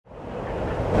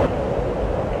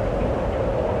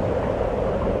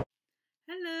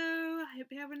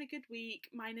you're having a good week.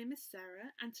 My name is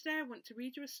Sarah, and today I want to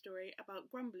read you a story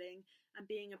about grumbling and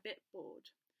being a bit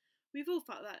bored. We've all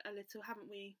felt that a little, haven't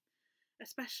we?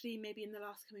 Especially maybe in the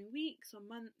last coming weeks or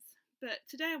months. But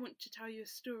today I want to tell you a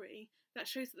story that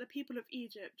shows that the people of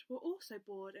Egypt were also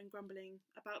bored and grumbling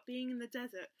about being in the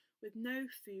desert with no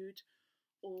food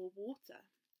or water.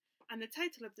 And the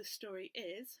title of the story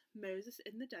is Moses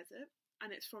in the Desert,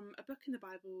 and it's from a book in the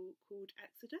Bible called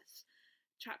Exodus,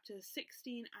 chapters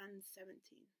 16 and 17.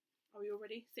 Are we all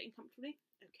ready? Sitting comfortably?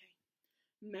 Okay.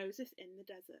 Moses in the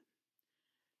desert.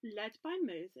 Led by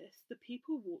Moses, the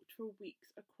people walked for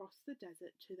weeks across the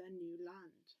desert to their new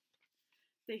land.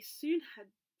 They soon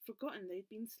had forgotten they'd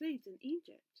been slaves in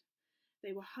Egypt.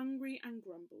 They were hungry and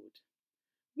grumbled.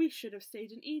 We should have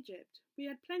stayed in Egypt. We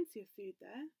had plenty of food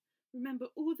there. Remember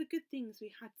all the good things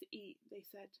we had to eat, they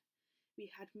said.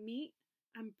 We had meat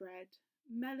and bread,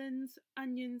 melons,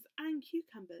 onions, and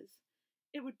cucumbers.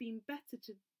 It would have been better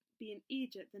to be in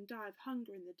Egypt than die of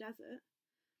hunger in the desert.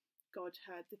 God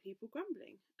heard the people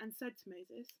grumbling and said to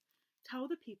Moses, "Tell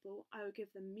the people I will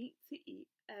give them meat to eat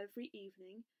every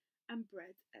evening and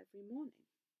bread every morning."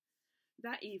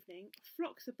 That evening,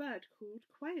 flocks of birds called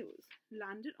quails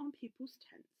landed on people's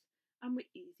tents and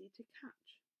were easy to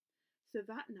catch. So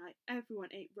that night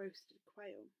everyone ate roasted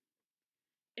quail.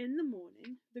 In the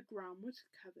morning, the ground was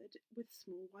covered with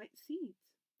small white seeds.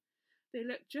 They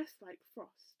looked just like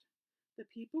frost. The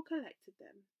people collected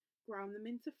them, ground them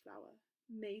into flour,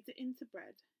 made it into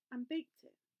bread, and baked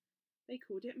it. They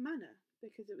called it manna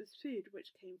because it was food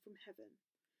which came from heaven.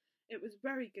 It was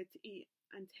very good to eat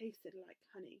and tasted like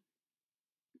honey.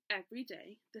 Every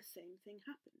day, the same thing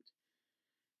happened.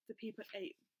 The people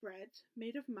ate bread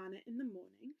made of manna in the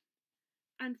morning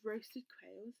and roasted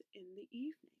quails in the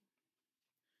evening.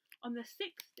 On the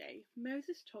sixth day,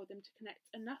 Moses told them to collect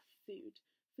enough food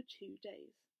for 2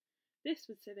 days. This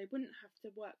was so they wouldn't have to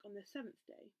work on the seventh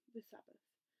day, the Sabbath,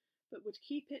 but would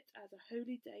keep it as a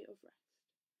holy day of rest.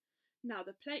 Now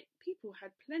the people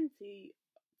had plenty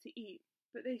to eat,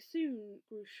 but they soon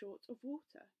grew short of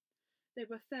water. They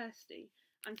were thirsty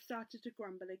and started to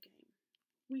grumble again.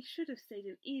 We should have stayed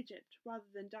in Egypt rather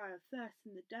than die of thirst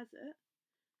in the desert.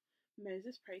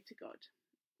 Moses prayed to God.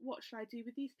 What shall I do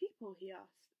with these people? He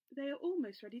asked. They are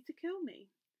almost ready to kill me.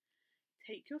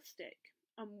 Take your stick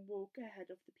and walk ahead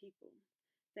of the people.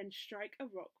 Then strike a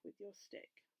rock with your stick.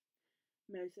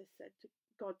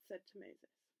 God said to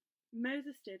Moses.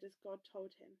 Moses did as God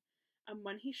told him, and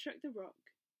when he struck the rock,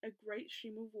 a great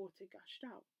stream of water gushed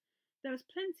out. There was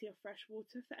plenty of fresh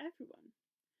water for everyone.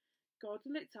 God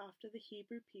looked after the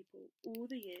Hebrew people all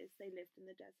the years they lived in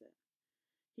the desert.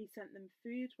 He sent them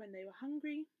food when they were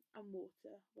hungry and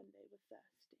water when they were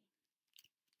thirsty.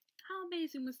 How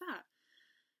amazing was that?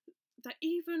 That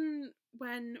even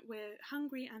when we're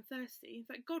hungry and thirsty,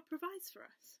 that God provides for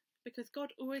us. Because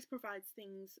God always provides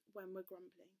things when we're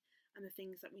grumbling and the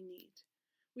things that we need.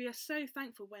 We are so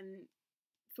thankful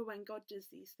for when God does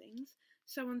these things.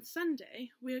 So on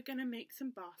Sunday, we're going to make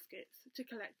some baskets to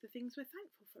collect the things we're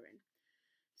thankful for in.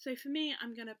 So for me,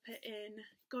 I'm going to put in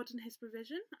God and His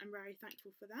provision. I'm very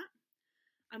thankful for that.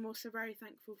 I'm also very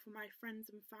thankful for my friends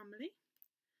and family.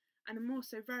 And I'm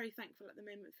also very thankful at the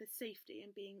moment for safety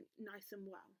and being nice and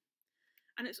well.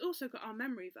 And it's also got our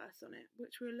memory verse on it,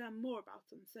 which we'll learn more about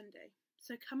on Sunday.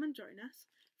 So come and join us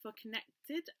for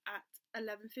Connected at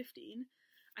 11:15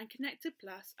 and Connected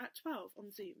Plus at 12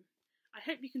 on Zoom. I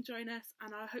hope you can join us,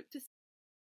 and I hope to